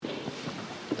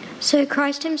So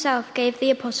Christ himself gave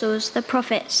the apostles, the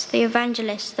prophets, the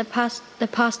evangelists, the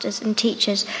pastors and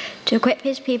teachers to equip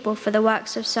his people for the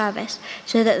works of service,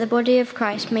 so that the body of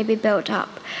Christ may be built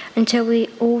up, until we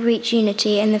all reach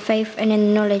unity in the faith and in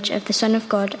the knowledge of the Son of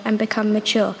God, and become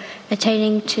mature,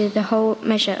 attaining to the whole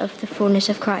measure of the fullness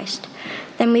of Christ.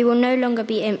 Then we will no longer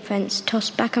be infants,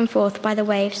 tossed back and forth by the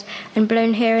waves, and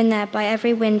blown here and there by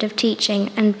every wind of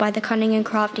teaching, and by the cunning and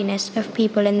craftiness of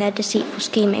people in their deceitful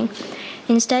scheming.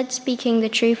 Instead, speaking the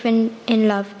truth in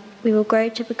love, we will grow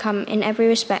to become in every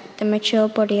respect the mature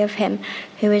body of him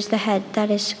who is the head, that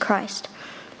is, Christ.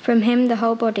 From him the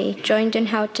whole body, joined and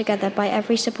held together by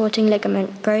every supporting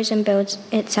ligament, grows and builds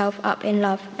itself up in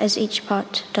love as each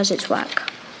part does its work.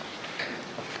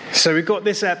 So we've got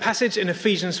this passage in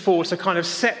Ephesians 4 to kind of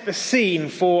set the scene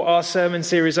for our sermon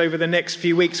series over the next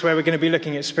few weeks, where we're going to be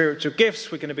looking at spiritual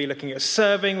gifts, we're going to be looking at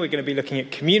serving, we're going to be looking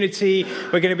at community,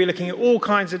 we're going to be looking at all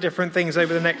kinds of different things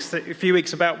over the next few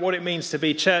weeks about what it means to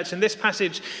be church. And this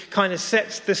passage kind of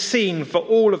sets the scene for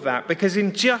all of that, because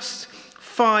in just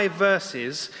 5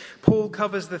 verses, Paul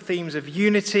covers the themes of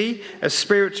unity, of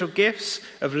spiritual gifts,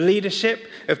 of leadership,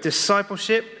 of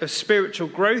discipleship, of spiritual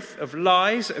growth, of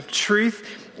lies, of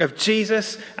truth, of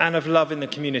Jesus, and of love in the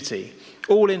community.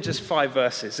 All in just 5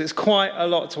 verses. It's quite a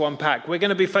lot to unpack. We're going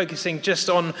to be focusing just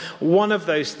on one of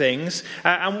those things.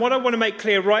 And what I want to make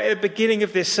clear right at the beginning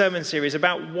of this sermon series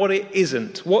about what it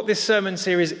isn't, what this sermon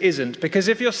series isn't. Because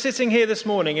if you're sitting here this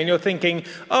morning and you're thinking,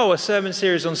 oh, a sermon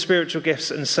series on spiritual gifts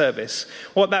and service,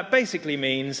 what that basically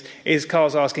means is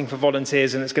Carl's asking for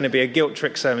volunteers and it's going to be a guilt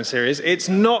trip sermon series. It's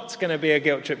not going to be a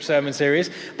guilt trip sermon series.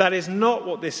 That is not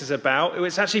what this is about.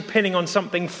 It's actually pinning on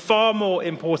something far more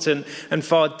important and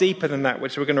far deeper than that,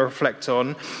 which we're going to reflect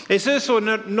on. It's also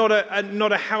not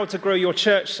a how to grow your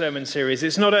church sermon series.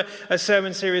 It's not a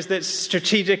sermon series that's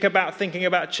strategic about thinking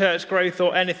about church growth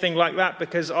or anything like that,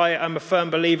 because I am a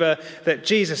firm believer that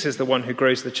Jesus is the one who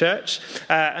grows the church.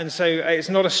 And so it's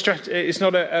not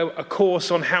a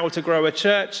course on how to grow a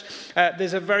church.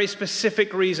 There's a very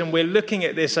specific reason we're looking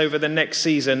at this over the next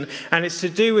season, and it's to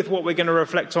do with what we're going to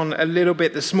reflect on a little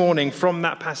bit this morning from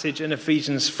that passage in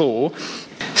Ephesians 4.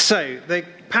 So, the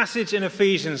passage in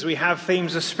Ephesians, we have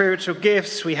themes of spiritual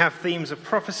gifts, we have themes of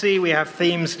prophecy, we have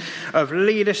themes of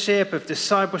leadership, of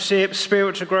discipleship,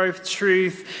 spiritual growth,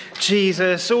 truth,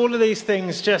 Jesus, all of these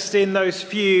things just in those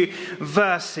few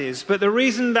verses. But the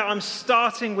reason that I'm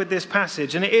starting with this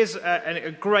passage, and it is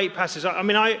a great passage,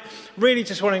 I really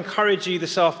just want to encourage you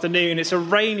this afternoon. It's a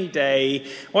rainy day.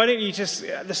 Why don't you just,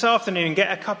 this afternoon,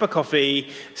 get a cup of coffee,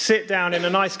 sit down in a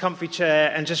nice comfy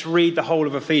chair and just read the whole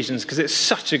of Ephesians, because it's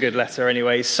such a good letter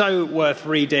anyway. So worth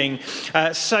reading.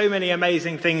 So many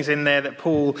amazing things in there that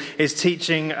Paul is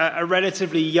teaching a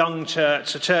relatively young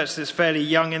church, a church that's fairly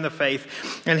young in the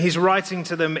faith, and he's writing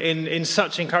to them in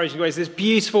such encouraging ways. This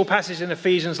beautiful passage in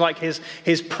Ephesians, like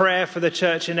his prayer for the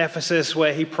church in Ephesus,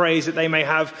 where he prays that they may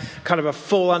have kind of a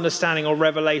full understanding or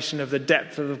revelation of the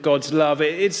depth of God's love.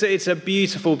 It's a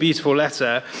beautiful, beautiful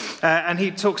letter, and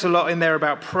he talks a lot in there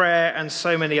about prayer and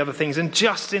so many other things, and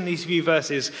just in these few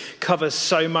verses covers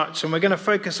so much. And we're going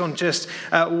to focus on just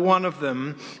one of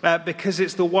them, because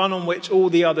it's the one on which all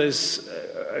the others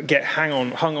get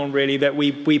hung on really, that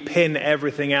we pin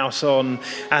everything else on,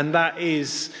 and that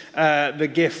is the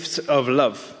gift of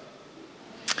love.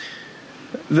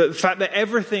 The fact that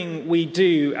everything we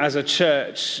do as a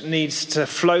church needs to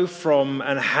flow from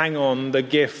and hang on the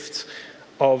gift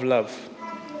of love.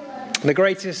 The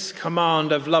greatest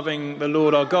command of loving the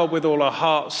Lord our God with all our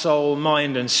heart, soul,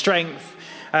 mind and strength,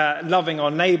 loving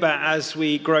our neighbour as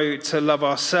we grow to love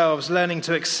ourselves, learning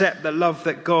to accept the love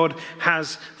that God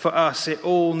has for us. It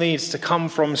all needs to come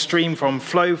from, stream from,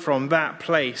 flow from that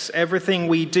place. Everything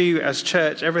we do as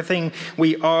church, everything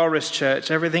we are as church,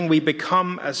 everything we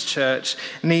become as church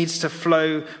needs to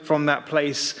flow from that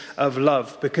place of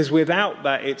love, because without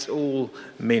that it's all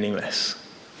meaningless.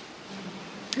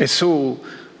 It's all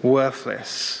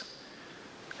worthless.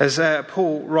 As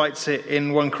Paul writes it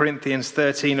in 1 Corinthians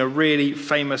 13, a really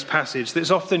famous passage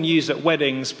that's often used at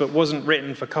weddings but wasn't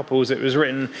written for couples, it was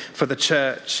written for the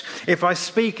church. If I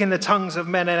speak in the tongues of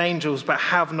men and angels but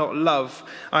have not love,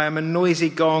 I am a noisy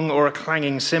gong or a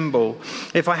clanging cymbal.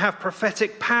 If I have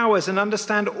prophetic powers and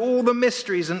understand all the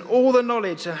mysteries and all the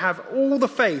knowledge and have all the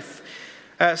faith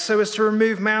so as to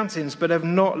remove mountains but have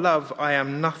not love, I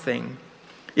am nothing.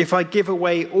 If I give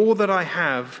away all that I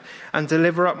have and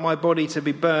deliver up my body to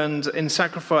be burned in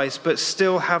sacrifice, but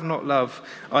still have not love,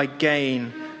 I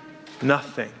gain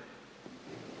nothing.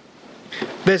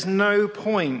 There's no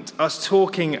point us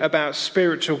talking about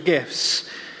spiritual gifts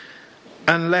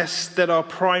unless that our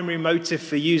primary motive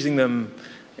for using them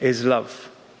is love.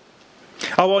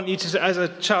 I want you to, as a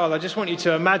child, I just want you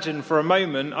to imagine for a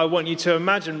moment, I want you to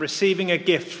imagine receiving a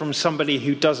gift from somebody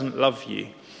who doesn't love you.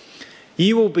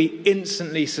 You will be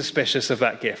instantly suspicious of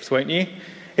that gift, won't you?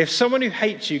 If someone who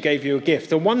hates you gave you a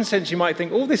gift, in one sense you might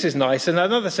think, oh, this is nice. And in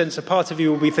another sense, a part of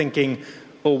you will be thinking,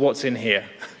 oh, what's in here?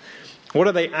 What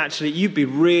are they actually? You'd be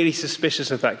really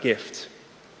suspicious of that gift.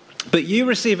 But you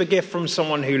receive a gift from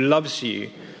someone who loves you,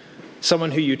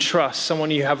 someone who you trust, someone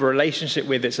you have a relationship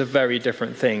with. It's a very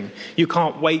different thing. You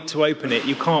can't wait to open it.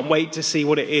 You can't wait to see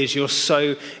what it is. You're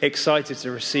so excited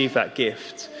to receive that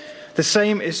gift. The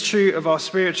same is true of our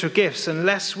spiritual gifts.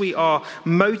 Unless we are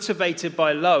motivated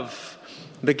by love,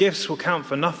 the gifts will count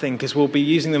for nothing because we'll be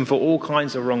using them for all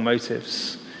kinds of wrong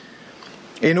motives.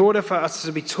 In order for us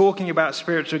to be talking about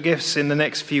spiritual gifts in the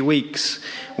next few weeks,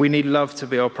 we need love to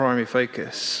be our primary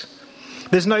focus.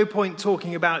 There's no point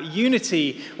talking about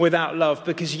unity without love,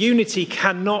 because unity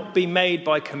cannot be made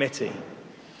by committee.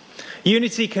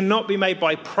 Unity cannot be made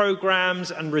by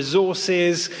programs and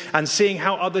resources and seeing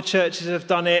how other churches have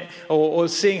done it or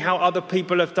seeing how other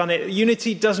people have done it.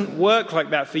 Unity doesn't work like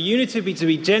that. For unity to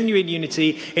be genuine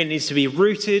unity, it needs to be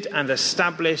rooted and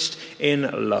established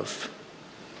in love.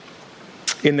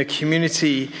 In the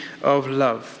community of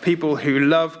love. People who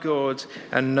love God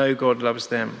and know God loves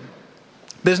them.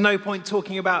 There's no point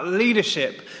talking about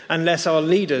leadership unless our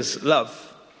leaders love.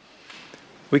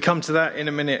 We come to that in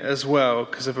a minute as well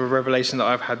because of a revelation that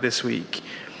I've had this week.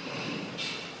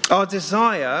 Our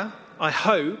desire, I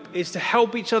hope, is to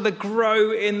help each other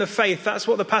grow in the faith. That's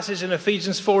what the passage in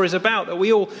Ephesians 4 is about, that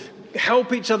we all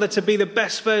help each other to be the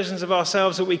best versions of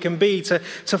ourselves that we can be, to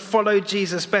follow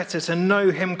Jesus better, to know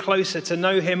him closer, to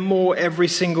know him more every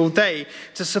single day,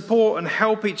 to support and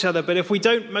help each other. But if we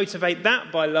don't motivate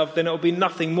that by love, then it'll be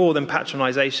nothing more than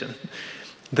patronization.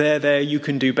 There, you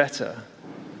can do better.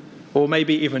 Or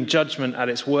maybe even judgment at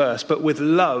its worst. But with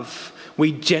love,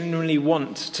 we genuinely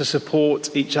want to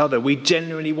support each other. We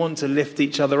genuinely want to lift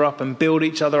each other up and build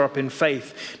each other up in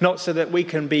faith. Not so that we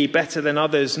can be better than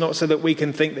others, not so that we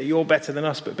can think that you're better than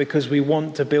us, but because we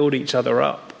want to build each other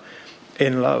up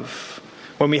in love.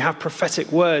 When we have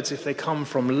prophetic words, if they come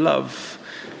from love,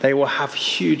 they will have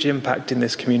huge impact in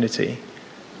this community.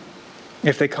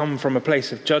 If they come from a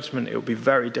place of judgment, it will be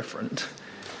very different.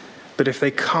 But if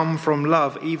they come from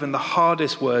love, even the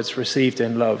hardest words received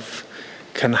in love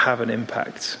can have an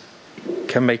impact,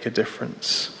 can make a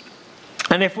difference.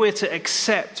 And if we're to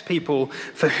accept people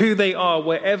for who they are,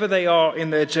 wherever they are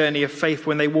in their journey of faith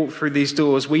when they walk through these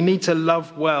doors, we need to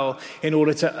love well in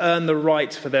order to earn the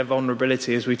right for their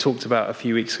vulnerability, as we talked about a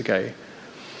few weeks ago.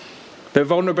 That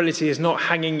vulnerability is not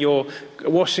hanging your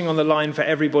washing on the line for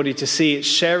everybody to see. It's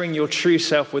sharing your true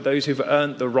self with those who've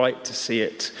earned the right to see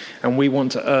it. And we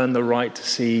want to earn the right to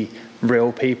see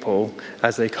real people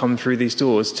as they come through these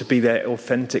doors, to be their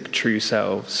authentic, true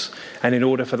selves. And in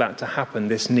order for that to happen,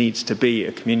 this needs to be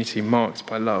a community marked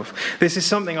by love. This is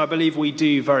something I believe we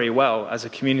do very well as a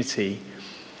community.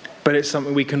 But it's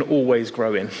something we can always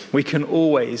grow in. We can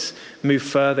always move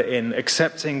further in,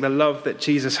 accepting the love that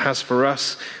Jesus has for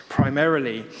us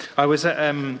primarily. I was at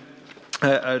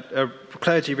a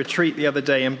clergy retreat the other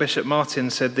day, and Bishop Martin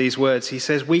said these words. He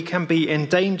says, we can be in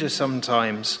danger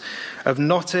sometimes of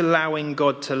not allowing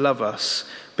God to love us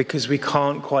because we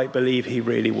can't quite believe he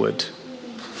really would.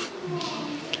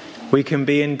 We can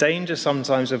be in danger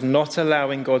sometimes of not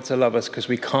allowing God to love us because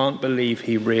we can't believe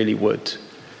he really would.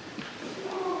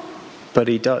 But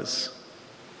he does.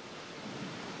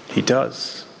 He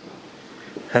does.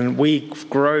 And we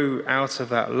grow out of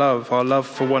that love. Our love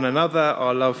for one another,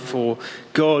 our love for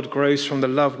God grows from the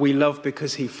love we love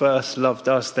because he first loved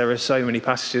us. There are so many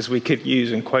passages we could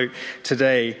use and quote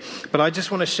today. But I just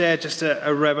want to share just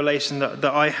a revelation that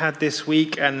I had this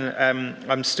week, and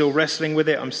I'm still wrestling with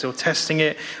it. I'm still testing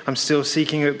it. I'm still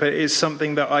seeking it. But it's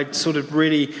something that I sort of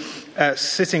really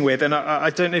sitting with. And I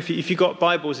don't know if you've got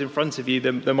Bibles in front of you,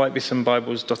 there might be some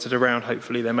Bibles dotted around.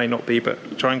 Hopefully there may not be,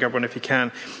 but try and grab one if you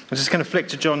can. I'm just going to flick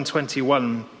to John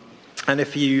 21. And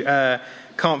if you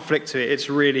can't flick to it, it's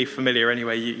really familiar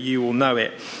anyway. You will know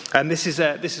it. And this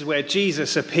is where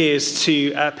Jesus appears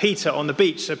to Peter on the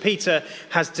beach. So Peter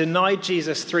has denied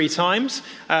Jesus 3 times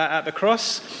at the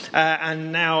cross,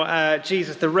 and now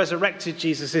Jesus, the resurrected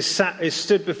Jesus, is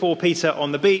stood before Peter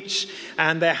on the beach,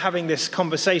 and they're having this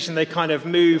conversation. They kind of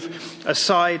move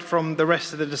aside from the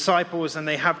rest of the disciples, and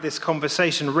they have this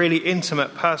conversation, really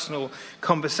intimate, personal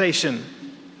conversation.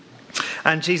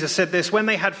 And Jesus said this: when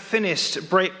they had finished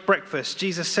breakfast,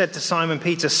 Jesus said to Simon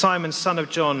Peter, Simon, son of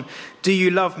John, do you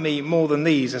love me more than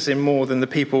these, as in more than the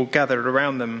people gathered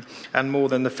around them and more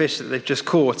than the fish that they've just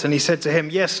caught? And he said to him,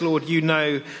 yes, Lord, you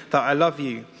know that I love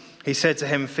you. He said to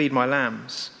him, feed my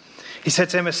lambs. He said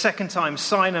to him a second time,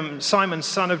 Simon,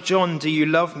 son of John, do you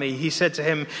love me? He said to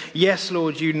him, yes,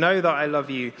 Lord, you know that I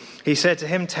love you. He said to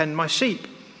him, tend my sheep.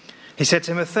 He said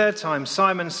to him a third time,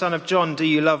 Simon, son of John, do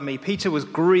you love me? Peter was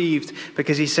grieved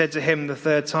because he said to him the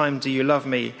third time, do you love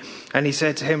me? And he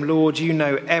said to him, Lord, you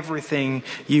know everything.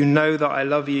 You know that I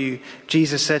love you.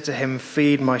 Jesus said to him,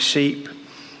 feed my sheep.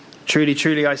 Truly,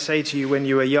 truly, I say to you, when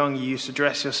you were young, you used to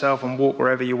dress yourself and walk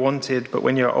wherever you wanted. But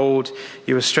when you're old,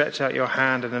 you will stretch out your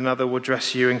hand and another will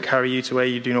dress you and carry you to where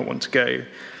you do not want to go.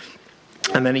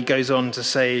 And then he goes on to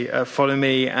say, follow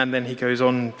me. And then he goes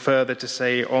on further to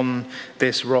say, on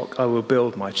this rock I will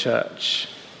build my church.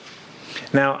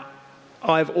 Now,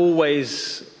 I've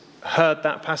always heard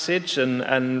that passage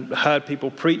and heard people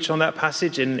preach on that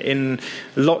passage in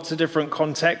lots of different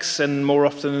contexts, and more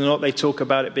often than not they talk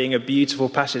about it being a beautiful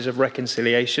passage of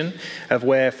reconciliation, of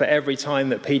where for every time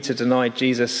that Peter denied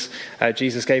Jesus,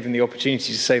 Jesus gave him the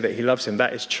opportunity to say that he loves him.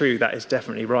 That is true, that is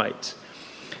definitely right.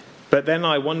 But then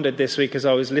I wondered this week as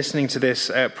I was listening to this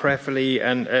prayerfully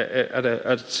and at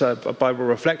a Bible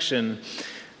reflection,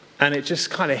 and it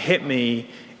just kind of hit me.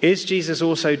 Is Jesus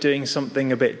also doing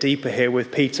something a bit deeper here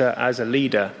with Peter as a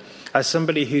leader, as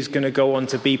somebody who's going to go on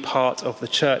to be part of the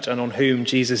church and on whom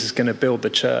Jesus is going to build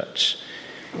the church?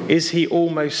 Is he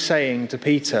almost saying to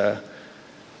Peter,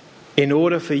 in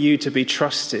order for you to be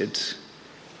trusted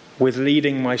with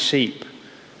leading my sheep,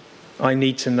 I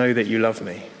need to know that you love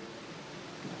me.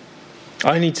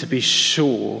 I need to be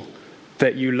sure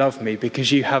that you love me,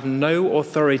 because you have no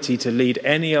authority to lead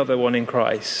any other one in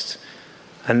Christ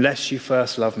unless you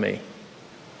first love me.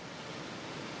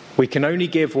 We can only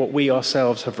give what we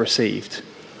ourselves have received.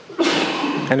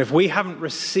 And if we haven't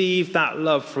received that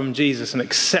love from Jesus and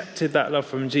accepted that love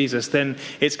from Jesus, then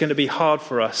it's going to be hard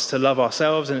for us to love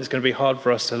ourselves, and it's going to be hard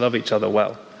for us to love each other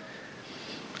well.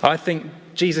 I think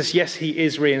Jesus, yes, he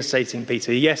is reinstating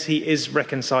Peter. Yes, he is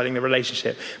reconciling the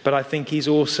relationship. But I think he's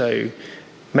also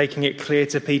making it clear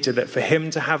to Peter that for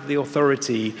him to have the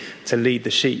authority to lead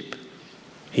the sheep,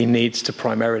 he needs to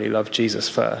primarily love Jesus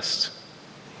first.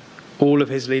 All of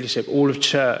his leadership, all of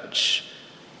church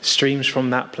streams from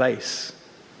that place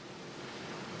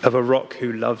of a rock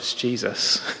who loves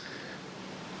Jesus.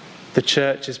 The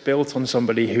church is built on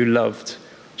somebody who loved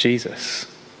Jesus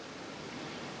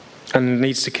and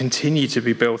needs to continue to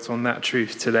be built on that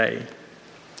truth today.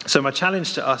 So my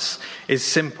challenge to us is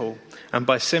simple, and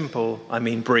by simple I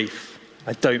mean brief.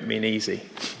 I don't mean easy.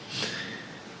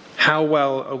 How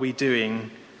well are we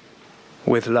doing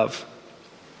with love?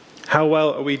 How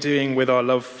well are we doing with our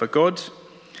love for God?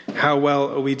 How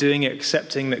well are we doing at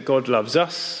accepting that God loves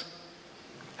us?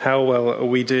 How well are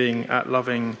we doing at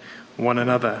loving one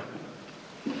another?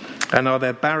 And are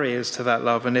there barriers to that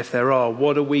love? And if there are,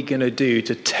 what are we going to do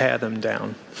to tear them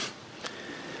down?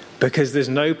 Because there's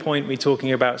no point me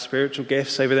talking about spiritual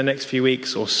gifts over the next few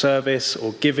weeks, or service,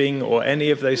 or giving, or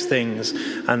any of those things,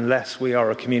 unless we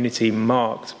are a community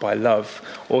marked by love.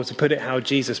 Or to put it how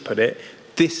Jesus put it,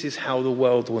 this is how the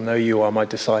world will know you are my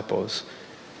disciples,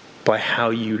 by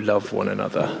how you love one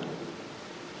another.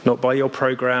 Not by your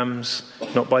programs,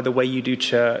 not by the way you do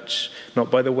church, not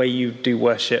by the way you do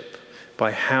worship,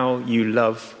 by how you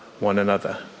love one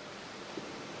another.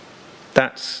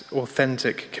 That's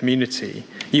authentic community.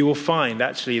 You will find,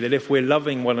 actually, that if we're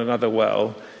loving one another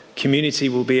well, community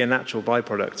will be a natural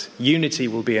byproduct. Unity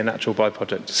will be a natural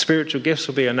byproduct. Spiritual gifts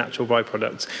will be a natural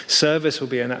byproduct. Service will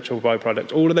be a natural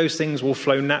byproduct. All of those things will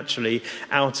flow naturally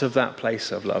out of that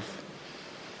place of love.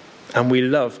 And we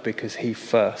love because he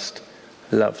first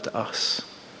loved us.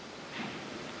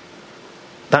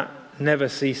 That never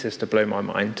ceases to blow my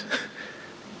mind.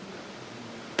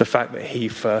 The fact that he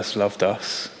first loved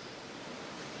us.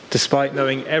 Despite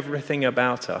knowing everything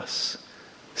about us,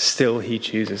 still he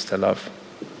chooses to love.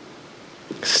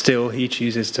 Still he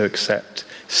chooses to accept.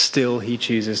 Still he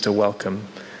chooses to welcome.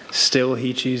 Still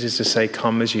he chooses to say,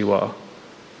 come as you are.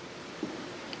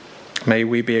 May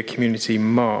we be a community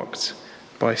marked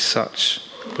by such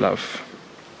love.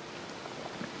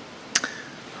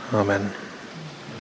 Amen.